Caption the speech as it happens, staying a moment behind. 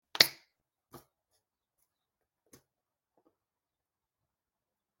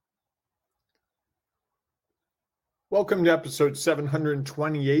Welcome to episode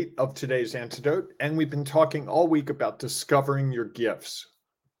 728 of today's Antidote, and we've been talking all week about discovering your gifts.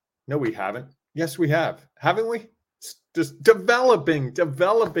 No, we haven't. Yes, we have. Haven't we? Just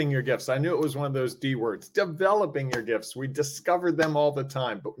developing your gifts. I knew it was one of those D words. Developing your gifts. We discovered them all the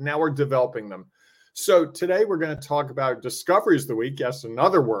time, but now we're developing them. So today we're going to talk about discoveries of the week. Yes,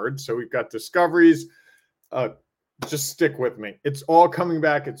 another word. So we've got discoveries. Just stick with me. It's all coming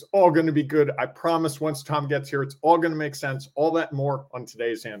back. It's all going to be good. I promise once Tom gets here, it's all going to make sense. All that and more on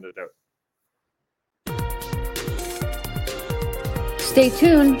today's Antidote. Stay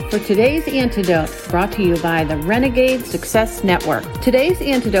tuned for today's Antidote, brought to you by the Renegade Success Network. Today's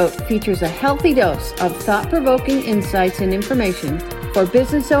Antidote features a healthy dose of thought-provoking insights and information for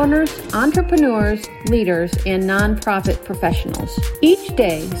business owners, entrepreneurs, leaders, and nonprofit professionals. Each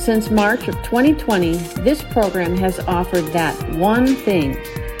day since March of 2020, this program has offered that one thing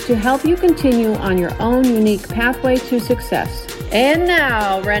to help you continue on your own unique pathway to success. And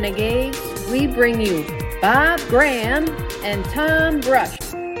now, Renegades, we bring you Bob Graham and Tom Brush.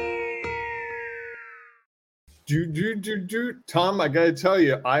 Tom, I got to tell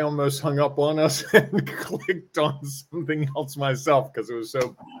you, I almost hung up on us and clicked on something else myself because it was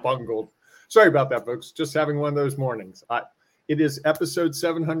so bungled. Sorry about that, folks. Just having one of those mornings. It is episode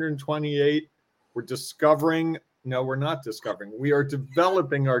 728. We're discovering. No, we're not discovering. We are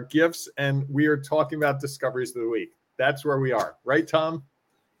developing our gifts, and we are talking about discoveries of the week. That's where we are. Right, Tom?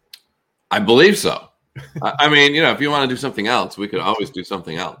 I believe so. I mean, if you want to do something else, we could always do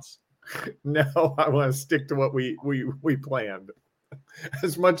something else. No, I want to stick to what we planned.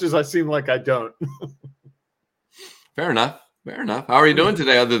 As much as I seem like I don't. Fair enough. How are you doing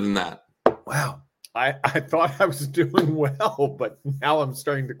today other than that? Wow. I thought I was doing well, but now I'm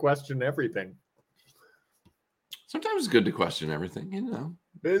starting to question everything. Sometimes it's good to question everything, You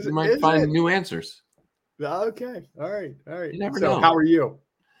might is find it? new answers. Okay. All right. You never know. How are you?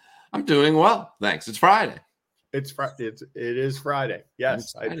 I'm doing well. Thanks. It's Friday. It is Friday.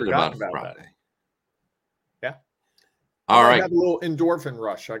 Yes, I forgot about Friday. That. Yeah. All right. I had a little endorphin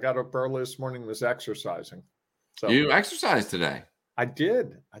rush. I got up early this morning and was exercising. So you exercised today? I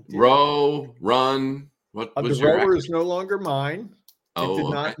did. Row, run. What was the your rower is no longer mine. Oh, it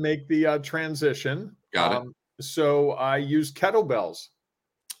did not make the transition. Got it. So I use kettlebells.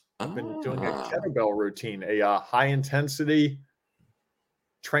 I've been doing a kettlebell routine, a high intensity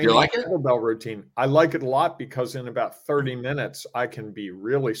training kettlebell routine. I like it a lot because in about 30 minutes, I can be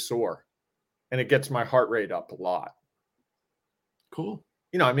really sore and it gets my heart rate up a lot. Cool.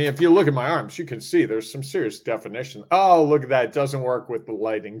 If you look at my arms, you can see there's some serious definition. Oh, look at that. It doesn't work with the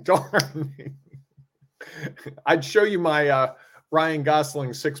lighting. Darn. I'd show you my Ryan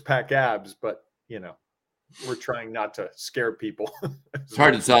Gosling 6-pack abs, but, we're trying not to scare people. It's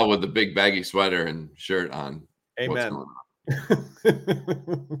hard to tell with the big baggy sweater and shirt on. Amen.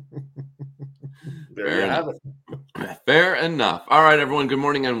 There you have it. Fair enough. All right, everyone. Good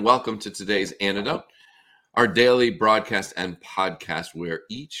morning and welcome to today's Antidote, our daily broadcast and podcast where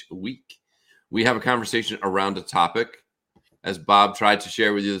each week we have a conversation around a topic. As Bob tried to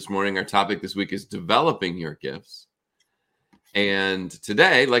share with you this morning, our topic this week is developing your gifts. And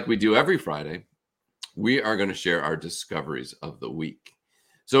today, like we do every Friday, we are going to share our discoveries of the week.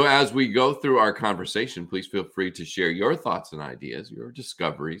 So as we go through our conversation, please feel free to share your thoughts and ideas, your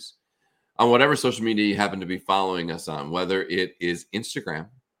discoveries on whatever social media you happen to be following us on, whether it is Instagram,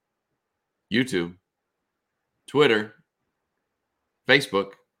 YouTube, Twitter,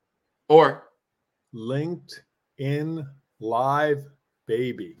 Facebook, or LinkedIn Live,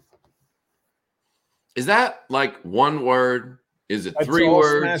 baby. Is that like one word? Is it three all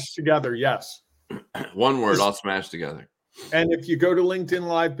words? Smashed together, yes. One word, all smashed together. And if you go to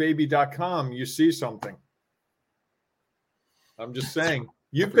LinkedInLiveBaby.com, you see something. I'm just saying.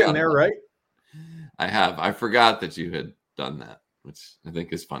 You've been there, right? I have. I forgot that you had done that, which I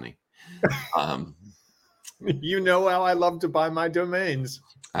think is funny. You know how I love to buy my domains.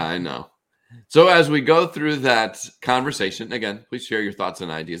 I know. So as we go through that conversation, again, please share your thoughts and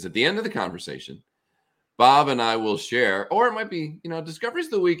ideas. At the end of the conversation, Bob and I will share, or it might be, discoveries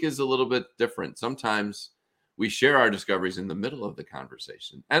of the week is a little bit different. Sometimes we share our discoveries in the middle of the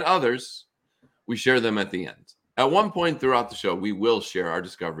conversation, and others, we share them at the end. At one point throughout the show, we will share our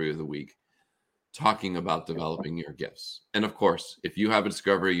discovery of the week, talking about developing your gifts. And of course, if you have a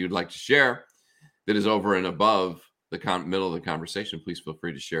discovery you'd like to share that is over and above the middle of the conversation, please feel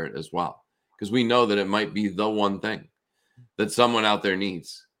free to share it as well. Because we know that it might be the one thing that someone out there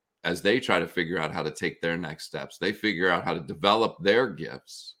needs as they try to figure out how to take their next steps. They figure out how to develop their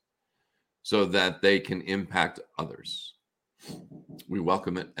gifts so that they can impact others. We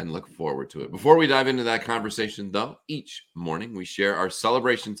welcome it and look forward to it. Before we dive into that conversation, though, each morning we share our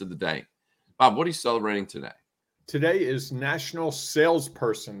celebrations of the day. Bob, what are you celebrating today? Today is National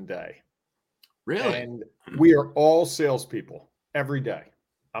Salesperson Day. Really? And we are all salespeople every day.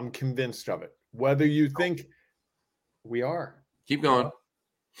 I'm convinced of it. Whether you think we are. Keep going.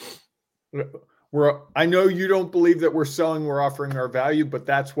 I know you don't believe that we're offering our value, but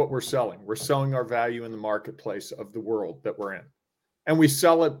that's what we're selling. We're selling our value in the marketplace of the world that we're in. And we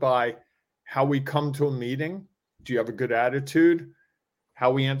sell it by how we come to a meeting. Do you have a good attitude?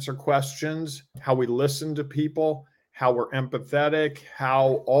 How we answer questions, how we listen to people, how we're empathetic,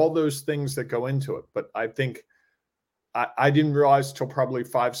 how all those things that go into it. But I think I didn't realize till probably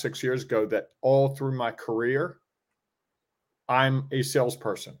 5-6 years ago that all through my career, I'm a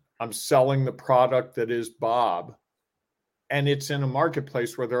salesperson. I'm selling the product that is Bob. And it's in a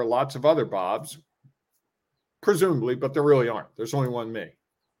marketplace where there are lots of other Bobs, presumably, but there really aren't. There's only one me.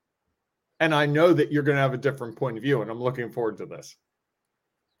 And I know that you're going to have a different point of view, and I'm looking forward to this.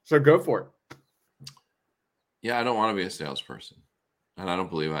 So go for it. Yeah, I don't want to be a salesperson. And I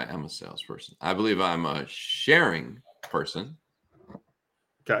don't believe I am a salesperson. I believe I'm a sharing person.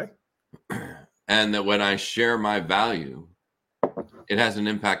 Okay. And that when I share my value, it has an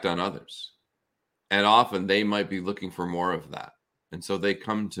impact on others. And often they might be looking for more of that. And so they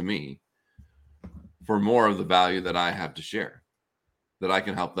come to me for more of the value that I have to share, that I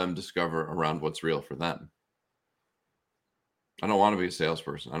can help them discover around what's real for them. I don't want to be a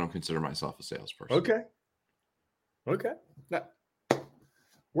salesperson. I don't consider myself a salesperson. Okay. Now,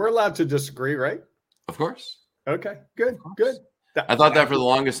 we're allowed to disagree, right? Of course. Okay, good. I thought that for the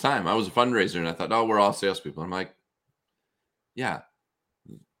longest time. I was a fundraiser and I thought, oh, we're all salespeople. I'm like, yeah,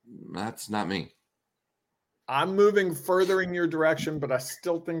 that's not me. I'm moving further in your direction, but I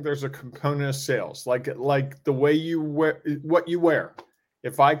still think there's a component of sales, like the way you wear, what you wear.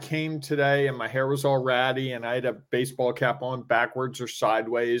 If I came today and my hair was all ratty and I had a baseball cap on backwards or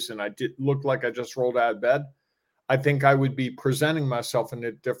sideways and I did look like I just rolled out of bed, I think I would be presenting myself in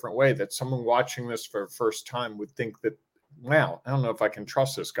a different way that someone watching this for the first time would think that, wow, I don't know if I can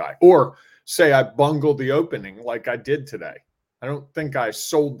trust this guy. Or say I bungled the opening like I did today. I don't think I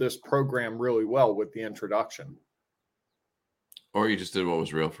sold this program really well with the introduction. Or you just did what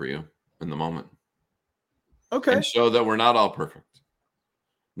was real for you in the moment. Okay. And show that we're not all perfect.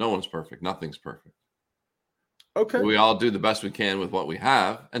 No one's perfect. Nothing's perfect. Okay. We all do the best we can with what we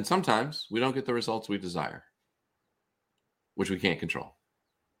have. And sometimes we don't get the results we desire, which we can't control.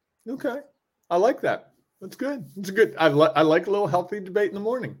 Okay. I like that. That's good. It's good. I like a little healthy debate in the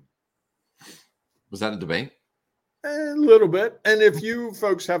morning. Was that a debate? A little bit. And if you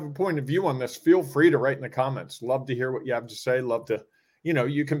folks have a point of view on this, feel free to write in the comments. Love to hear what you have to say. Love to,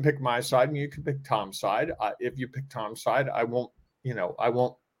 you can pick my side and you can pick Tom's side. If you pick Tom's side, I won't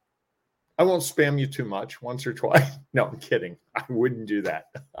spam you too much, once or twice. No, I'm kidding. I wouldn't do that.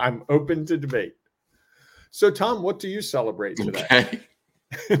 I'm open to debate. So, Tom, what do you celebrate today?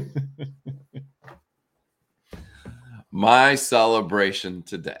 Okay. My celebration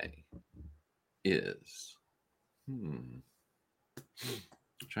today is, I'm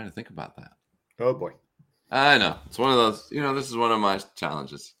trying to think about that. Oh, boy. I know. It's one of those, this is one of my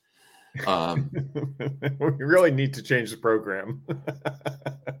challenges. We really need to change the program.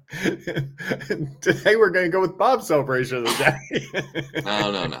 Today we're going to go with Bob's celebration of the day.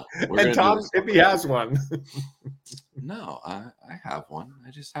 No. And Tom, if he has one. No, I have one.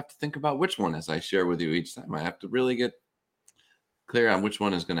 I just have to think about which one as I share with you each time. I have to really get clear on which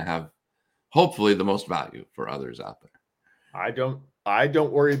one is going to have, hopefully, the most value for others out there. I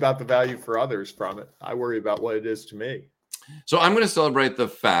don't worry about the value for others from it. I worry about what it is to me. So I'm going to celebrate the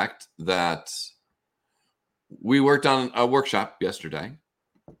fact that we worked on a workshop yesterday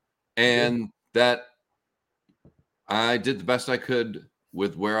and that I did the best I could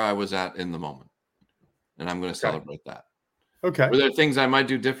with where I was at in the moment. And I'm going to celebrate that. Okay. Were there things I might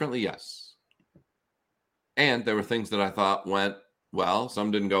do differently? Yes. And there were things that I thought went well. Some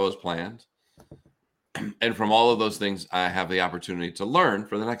didn't go as planned. And from all of those things, I have the opportunity to learn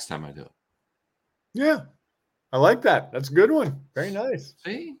for the next time I do it. Yeah. I like that. That's a good one. Very nice.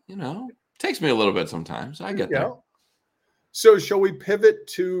 See, takes me a little bit sometimes. I get that. So shall we pivot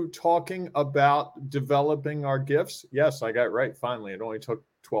to talking about developing our gifts? Yes, I got it right. Finally, it only took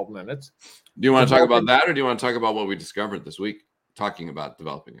 12 minutes. Do you want to talk about that, or do you want to talk about what we discovered this week, talking about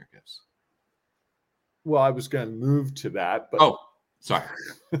developing our gifts? Well, I was going to move to that, but sorry.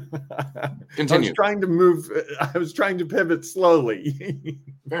 Continue. I was trying to pivot slowly.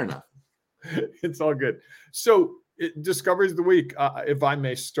 Fair enough. It's all good. So, discoveries of the week, if I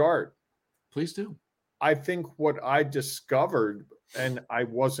may start. Please do. I think what I discovered, and I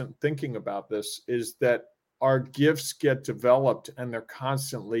wasn't thinking about this, is that our gifts get developed and they're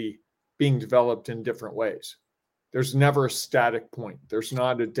constantly being developed in different ways. There's never a static point. There's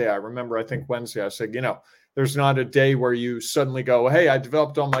not a day. I remember, I think Wednesday, I said, there's not a day where you suddenly go, hey, I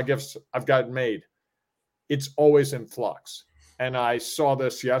developed all my gifts. I've got it made. It's always in flux. And I saw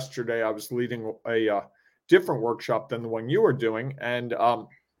this yesterday. I was leading a different workshop than the one you were doing. And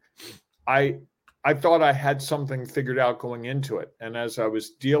I thought I had something figured out going into it. And as I was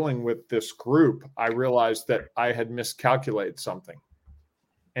dealing with this group, I realized that I had miscalculated something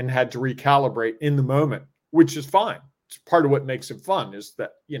and had to recalibrate in the moment, which is fine. It's part of what makes it fun, is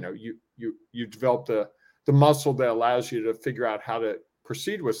that, you develop the muscle that allows you to figure out how to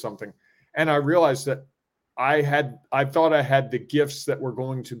proceed with something. And I realized that I thought I had the gifts that were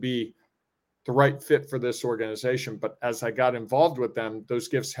going to be the right fit for this organization. But as I got involved with them, those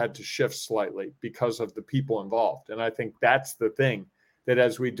gifts had to shift slightly because of the people involved. And I think that's the thing, that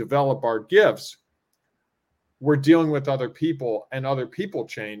as we develop our gifts, we're dealing with other people, and other people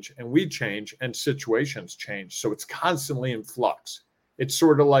change, and we change, and situations change. So it's constantly in flux. It's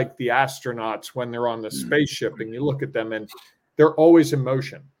sort of like the astronauts when they're on the spaceship, and you look at them and they're always in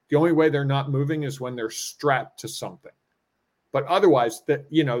motion. The only way they're not moving is when they're strapped to something. But otherwise, that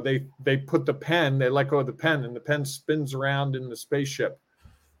they put the pen, they let go of the pen, and the pen spins around in the spaceship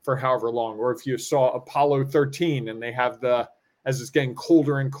for however long. Or if you saw Apollo 13, and they have as it's getting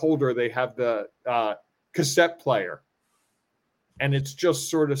colder and colder, they have the cassette player, and it's just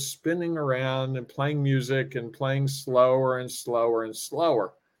sort of spinning around and playing music and playing slower and slower and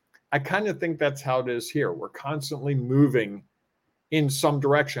slower. I kind of think that's how it is here. We're constantly moving in some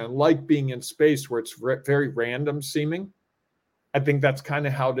direction, like being in space where it's very random seeming. I think that's kind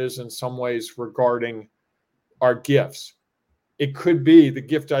of how it is in some ways regarding our gifts. It could be the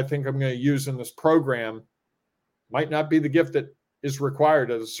gift I think I'm going to use in this program might not be the gift that is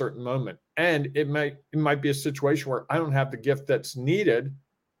required at a certain moment. And it might be a situation where I don't have the gift that's needed,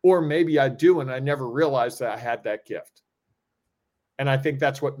 or maybe I do and I never realized that I had that gift. And I think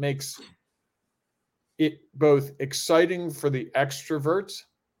that's what makes it both exciting for the extroverts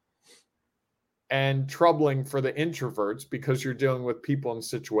and troubling for the introverts, because you're dealing with people and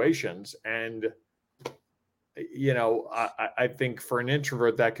situations. And, I think for an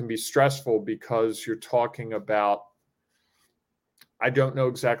introvert that can be stressful, because you're talking about, I don't know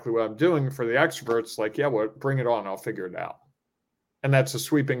exactly what I'm doing. For the extroverts, like, yeah, well, bring it on. I'll figure it out. And that's a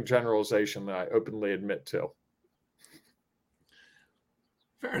sweeping generalization that I openly admit to.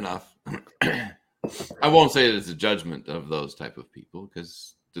 Fair enough. I won't say that it's a judgment of those type of people,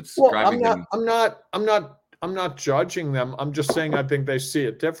 because describing them. I'm not judging them. I'm just saying I think they see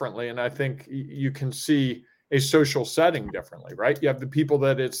it differently, and I think you can see a social setting differently, right? You have the people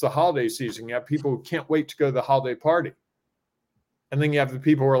that it's the holiday season. You have people who can't wait to go to the holiday party, and then you have the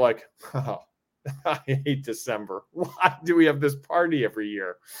people who are like, "Oh, I hate December. Why do we have this party every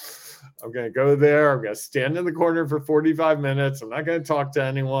year? I'm going to go there. I'm going to stand in the corner for 45 minutes. I'm not going to talk to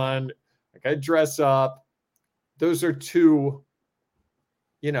anyone. I got to dress up." Those are two.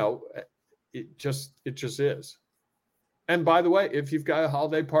 It just is. And by the way, if you've got a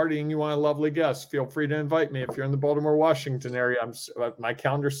holiday party and you want a lovely guest, feel free to invite me. If you're in the Baltimore, Washington area, my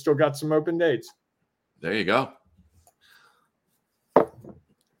calendar's still got some open dates. There you go.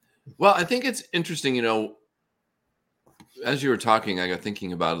 Well, I think it's interesting, as you were talking, I got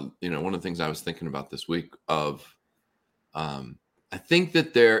thinking about, one of the things I was thinking about this week of, I think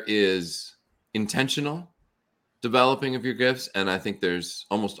that there is intentional developing of your gifts, and I think there's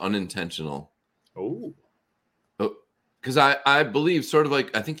almost unintentional. Oh, because I believe, sort of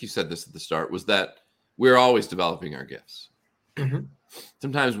like, I think you said this at the start, was that we're always developing our gifts. Mm-hmm.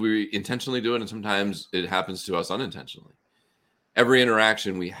 Sometimes we intentionally do it, and sometimes it happens to us unintentionally. Every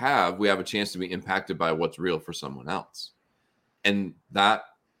interaction we have a chance to be impacted by what's real for someone else. And that,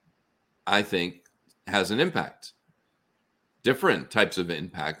 I think, has an impact. Different types of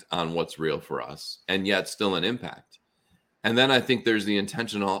impact on what's real for us, and yet still an impact. And then I think there's the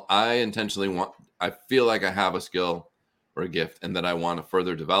intentional, I feel like I have a skill or a gift and that I want to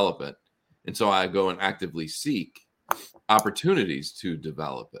further develop it. And so I go and actively seek opportunities to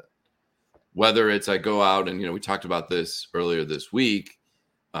develop it. Whether it's I go out and, we talked about this earlier this week.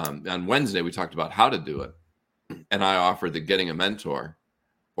 On Wednesday, we talked about how to do it. And I offered that getting a mentor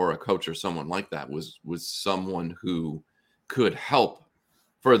or a coach or someone like that was someone who could help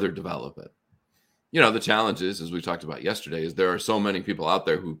further develop it. The challenge is, as we talked about yesterday, is there are so many people out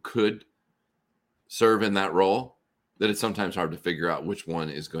there who could serve in that role that it's sometimes hard to figure out which one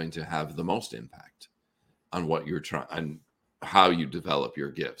is going to have the most impact on what you're trying and how you develop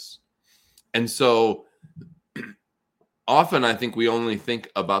your gifts. And so often I think we only think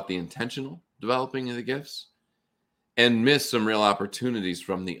about the intentional developing of the gifts and miss some real opportunities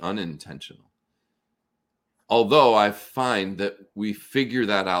from the unintentional. Although I find that we figure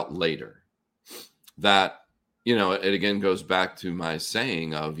that out later. That, it again goes back to my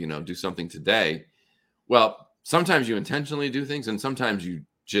saying of, do something today. Well, sometimes you intentionally do things and sometimes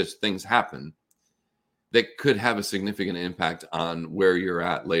things happen that could have a significant impact on where you're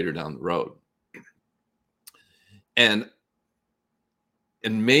at later down the road. And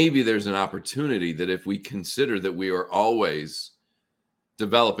maybe there's an opportunity that if we consider that we are always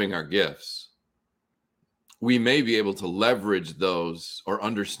developing our gifts, we may be able to leverage those or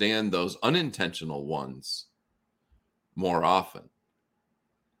understand those unintentional ones more often.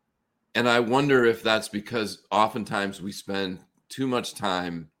 And I wonder if that's because oftentimes we spend too much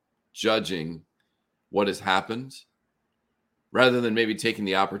time judging what has happened rather than maybe taking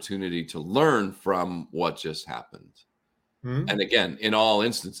the opportunity to learn from what just happened. Mm-hmm. And again, in all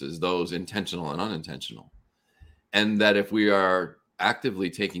instances, those intentional and unintentional. And that if we are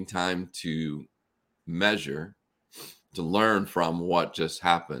actively taking time to measure, to learn from what just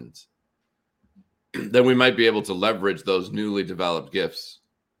happened, then we might be able to leverage those newly developed gifts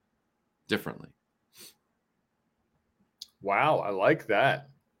differently. Wow, I like that.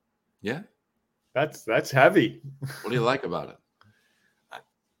 Yeah. That's heavy. What do you like about it?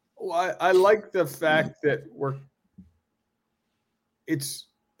 Well, I like the fact that it's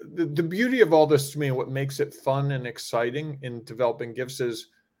the beauty of all this to me, and what makes it fun and exciting in developing gifts is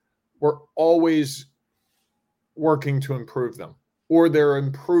we're always working to improve them, or they're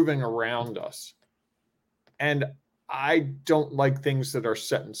improving around us. And I don't like things that are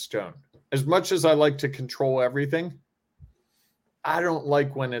set in stone. As much as I like to control everything, I don't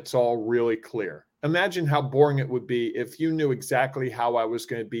like when it's all really clear. Imagine how boring it would be if you knew exactly how I was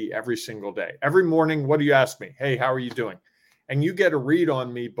going to be every single day. Every morning, what do you ask me? Hey, how are you doing? And you get a read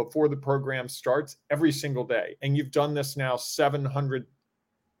on me before the program starts every single day. And you've done this now 700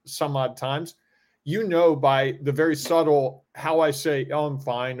 some odd times. You know, by the very subtle, how I say, oh, I'm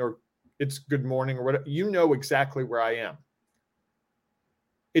fine, or it's good morning, or whatever, you know exactly where I am.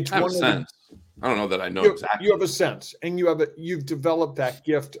 It's I have a sense. I don't know that I know exactly. You have a sense, and you've developed that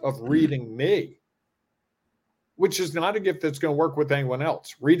gift of reading me, which is not a gift that's going to work with anyone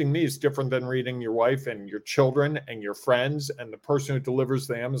else. Reading me is different than reading your wife and your children and your friends and the person who delivers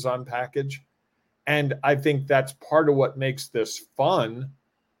the Amazon package. And I think that's part of what makes this fun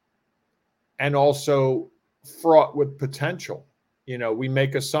and also fraught with potential. We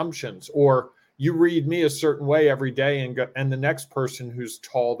make assumptions, or you read me a certain way every day, and the next person who's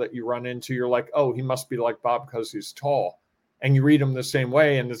tall that you run into, you're like, oh, he must be like Bob because he's tall. And you read him the same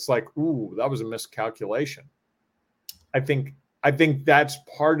way, and it's like, ooh, that was a miscalculation. I think that's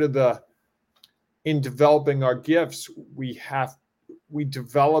part of in developing our gifts, we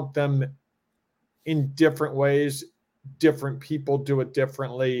develop them in different ways. Different people do it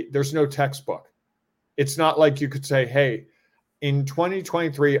differently. There's no textbook. It's not like you could say, hey, in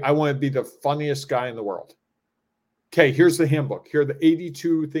 2023, I want to be the funniest guy in the world. Okay, here's the handbook. Here are the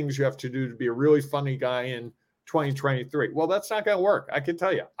 82 things you have to do to be a really funny guy in 2023. Well, that's not going to work. I can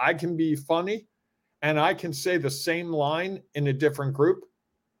tell you, I can be funny and I can say the same line in a different group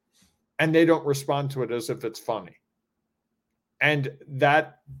and they don't respond to it as if it's funny. And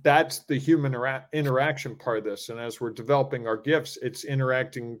that's the human interaction part of this. And as we're developing our gifts, it's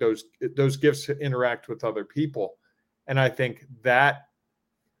interacting, those gifts interact with other people. And I think that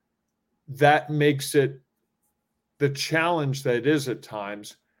makes it the challenge that it is at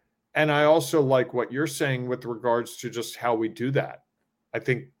times. And I also like what you're saying with regards to just how we do that. I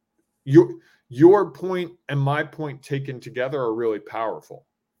think your point and my point taken together are really powerful.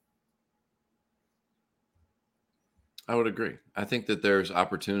 I would agree. I think that there's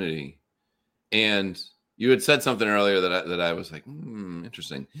opportunity. And you had said something earlier that I was like,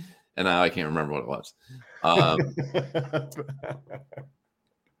 interesting. And now I can't remember what it was.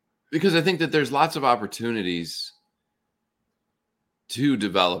 Because I think that there's lots of opportunities to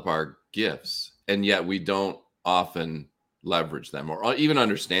develop our gifts, and yet we don't often leverage them or even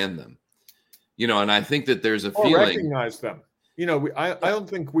understand them. And I think that there's a feeling. Or recognize them. I don't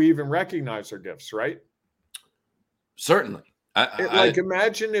think we even recognize our gifts, right? Certainly.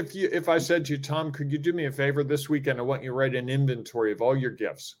 Imagine if I said to you, Tom, could you do me a favor this weekend? I want you to write an inventory of all your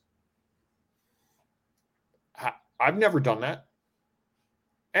gifts. I've never done that.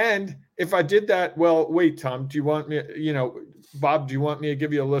 And if I did that, well, wait, Tom, do you want me, Bob, do you want me to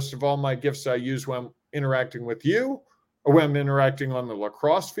give you a list of all my gifts I use when I'm interacting with you, or when I'm interacting on the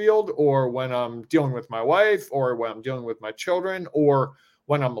lacrosse field, or when I'm dealing with my wife, or when I'm dealing with my children, or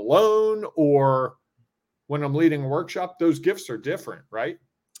when I'm alone, or when I'm leading a workshop, those gifts are different, right?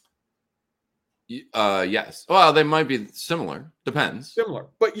 Yes. Well, they might be similar. Depends. Similar,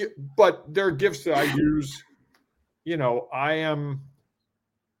 but there are gifts that I use.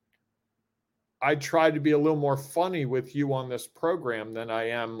 I try to be a little more funny with you on this program than I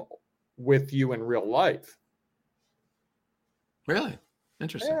am with you in real life. Really?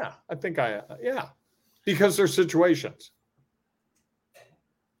 Interesting. Yeah, I think because there's situations.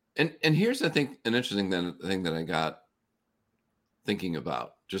 And here's, I think, an interesting thing that I got thinking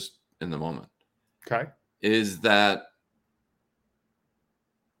about just in the moment. Okay. Is that,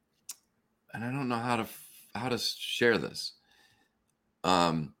 and I don't know how to share this.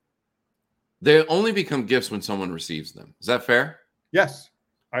 They only become gifts when someone receives them. Is that fair? Yes,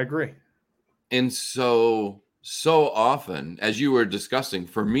 I agree. And so often, as you were discussing,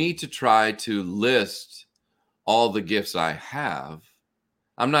 for me to try to list all the gifts I have,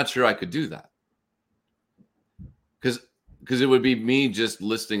 I'm not sure I could do that. Because it would be me just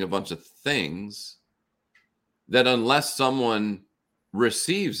listing a bunch of things that, unless someone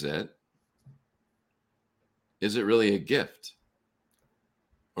receives it, is it really a gift?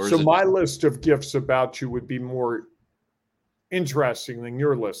 So my list of gifts about you would be more interesting than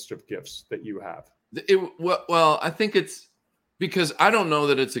your list of gifts that you have. Well, I think it's because I don't know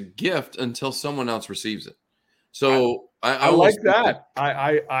that it's a gift until someone else receives it. So I like that.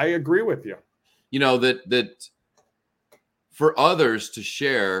 I agree with you. That for others to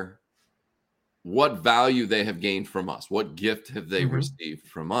share what value they have gained from us, what gift have they received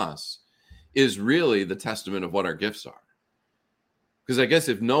from us, is really the testament of what our gifts are. Because I guess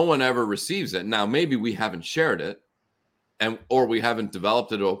if no one ever receives it, now maybe we haven't shared it, or we haven't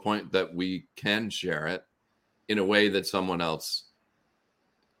developed it to a point that we can share it in a way that someone else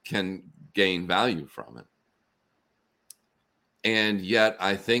can gain value from it. And yet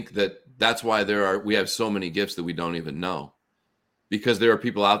I think that's why we have so many gifts that we don't even know, because there are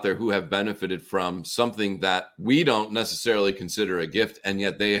people out there who have benefited from something that we don't necessarily consider a gift, and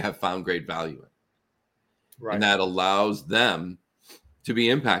yet they have found great value in. Right. And that allows them to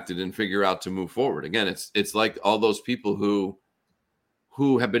be impacted and figure out to move forward. Again, it's like all those people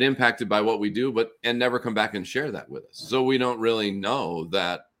who have been impacted by what we do, and never come back and share that with us. So we don't really know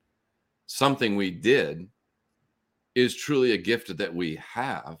that something we did is truly a gift that we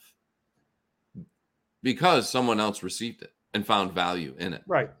have because someone else received it and found value in it.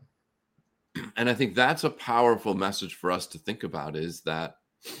 Right. And I think that's a powerful message for us to think about, is that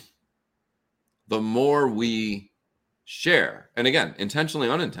the more we share, and again, intentionally,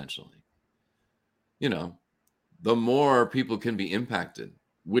 unintentionally, the more people can be impacted,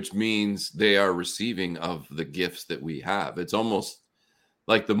 which means they are receiving of the gifts that we have. It's almost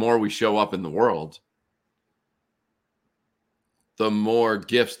like the more we show up in the world, the more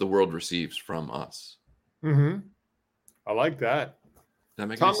gifts the world receives from us. Mm-hmm. I like that. That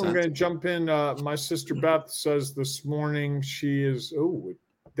makes Tom, sense? I'm going to jump in. My sister Beth says this morning she is,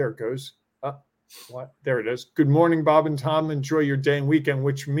 there it goes. What? There it is. Good morning, Bob and Tom. Enjoy your day and weekend,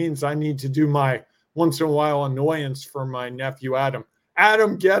 which means I need to do my once in a while annoyance for my nephew, Adam.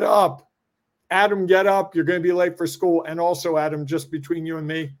 Adam, get up. Adam, get up. You're going to be late for school. And also, Adam, just between you and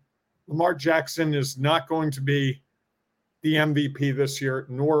me, Lamar Jackson is not going to be the MVP this year,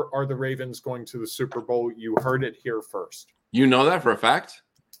 nor are the Ravens going to the Super Bowl. You heard it here first. You know that for a fact?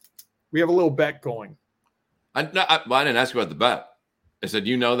 We have a little bet going. I didn't ask you about the bet. I said,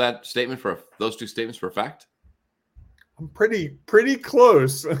 you know that statement those two statements for a fact? I'm pretty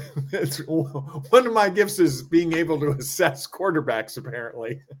close. It's one of my gifts is being able to assess quarterbacks,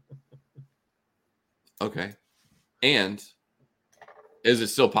 apparently. Okay. And is it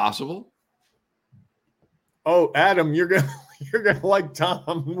still possible? Oh, Adam, you're gonna like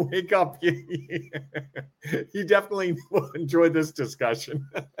Tom. Wake up. You definitely will enjoy this discussion.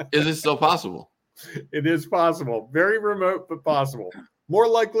 Is it still possible? It is possible. Very remote, but possible. More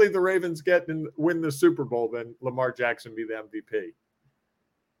likely the Ravens win the Super Bowl than Lamar Jackson be the MVP.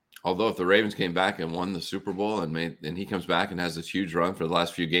 Although if the Ravens came back and won the Super Bowl and he comes back and has this huge run for the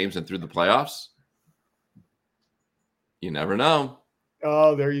last few games and through the playoffs, you never know.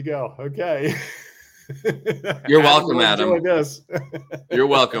 Oh, there you go. Okay. You're welcome, Adam. This. You're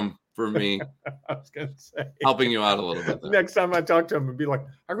welcome for me. I was going to say. Helping you out a little bit. There. Next time I talk to him, I'd be like,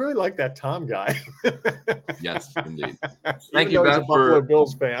 I really like that Tom guy. Yes, indeed. Thank you, Beth, for a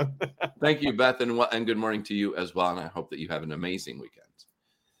Bills fan. Thank you, Beth, and good morning to you as well. And I hope that you have an amazing weekend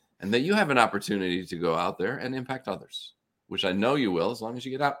and that you have an opportunity to go out there and impact others, which I know you will as long as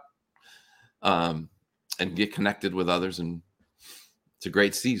you get out and get connected with others. And it's a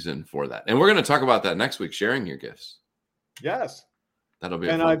great season for that. And we're going to talk about that next week, sharing your gifts. Yes. That'll be.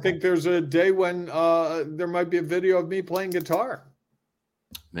 And I think there's a day when there might be a video of me playing guitar.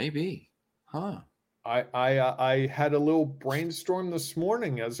 Maybe, huh? I had a little brainstorm this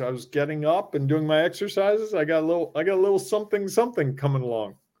morning as I was getting up and doing my exercises. I got a little something coming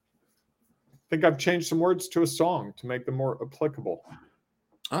along. I think I've changed some words to a song to make them more applicable.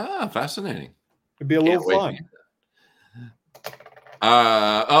 Ah, fascinating. It'd be a little fun.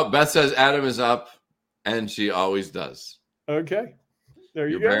 Beth says Adam is up, and she always does. Okay. There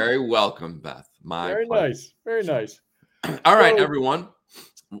you You're go. very welcome, Beth. Very nice. Very nice. All right, everyone.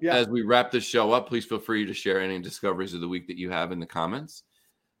 Yeah. As we wrap this show up, please feel free to share any discoveries of the week that you have in the comments.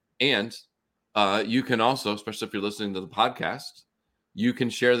 And you can also, especially if you're listening to the podcast, you can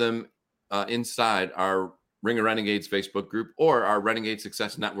share them inside our Ring of Renegades Facebook group or our Renegade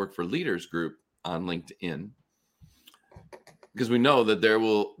Success Network for Leaders group on LinkedIn. Because we know that there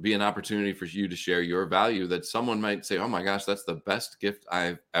will be an opportunity for you to share your value that someone might say, oh my gosh, that's the best gift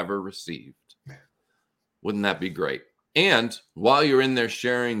I've ever received. Wouldn't that be great? And while you're in there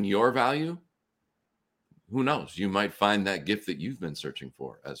sharing your value, who knows? You might find that gift that you've been searching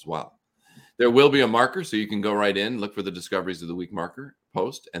for as well. There will be a marker, so you can go right in, look for the Discoveries of the Week marker,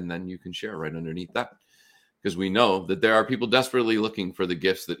 post, and then you can share right underneath that. Because we know that there are people desperately looking for the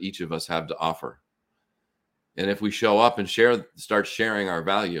gifts that each of us have to offer. And if we show up and start sharing our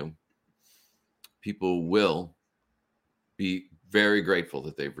value, people will be very grateful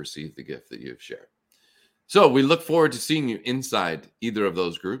that they've received the gift that you've shared. So we look forward to seeing you inside either of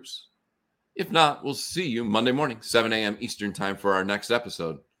those groups. If not, we'll see you Monday morning, 7 a.m. Eastern time for our next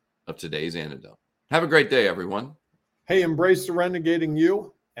episode of Today's Antidote. Have a great day, everyone. Hey, embrace the renegading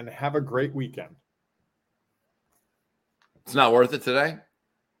you and have a great weekend. It's not worth it today?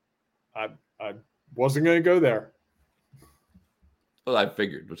 I wasn't going to go there. Well, I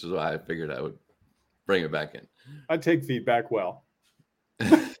figured, which is why I figured I would bring it back in. I take feedback well.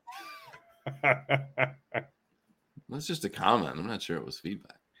 That's just a comment. I'm not sure it was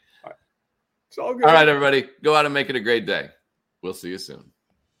feedback. It's all good. All right, everybody. Go out and make it a great day. We'll see you soon.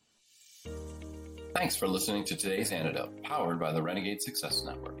 Thanks for listening to Today's Antidote, powered by the Renegade Success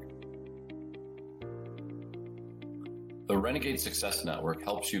Network. The Renegade Success Network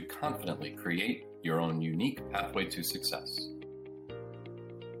helps you confidently create your own unique pathway to success.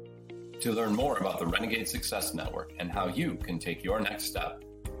 To learn more about the Renegade Success Network and how you can take your next step,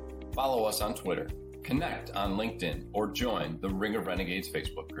 follow us on Twitter, connect on LinkedIn, or join the Ring of Renegades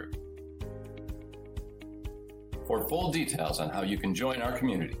Facebook group. For full details on how you can join our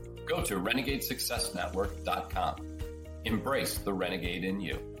community, go to renegadesuccessnetwork.com. Embrace the renegade in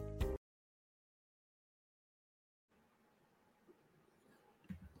you.